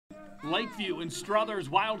Lakeview and Struthers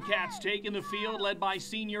Wildcats taking the field, led by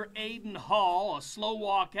senior Aiden Hall. A slow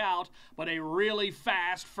walk out, but a really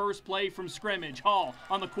fast first play from scrimmage. Hall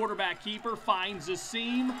on the quarterback keeper, finds a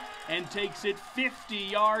seam and takes it 50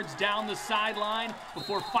 yards down the sideline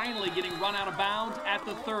before finally getting run out of bounds at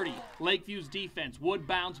the 30. Lakeview's defense would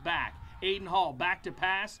bounce back. Aiden Hall back to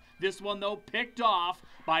pass. This one, though, picked off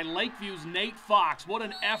by Lakeview's Nate Fox. What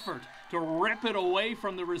an effort to rip it away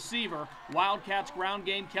from the receiver. Wildcats' ground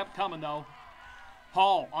game kept coming, though.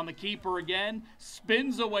 Hall on the keeper again,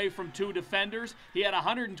 spins away from two defenders. He had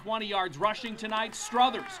 120 yards rushing tonight.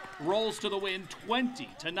 Struthers rolls to the win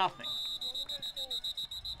 20-0.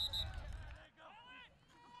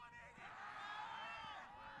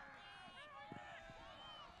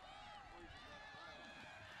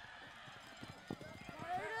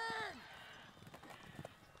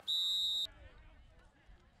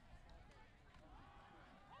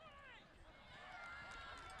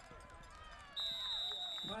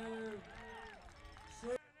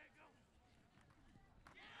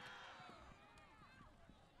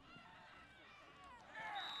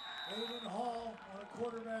 Aiden Hall on a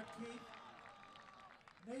quarterback keep.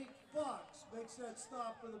 Nate Fox makes that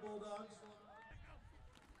stop for the Bulldogs.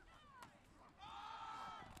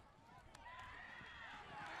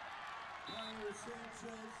 Tyler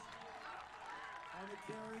Sanchez on the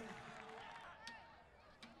carry.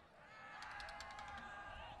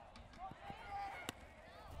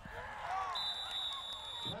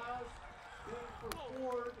 Pass in for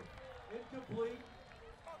Ford, incomplete.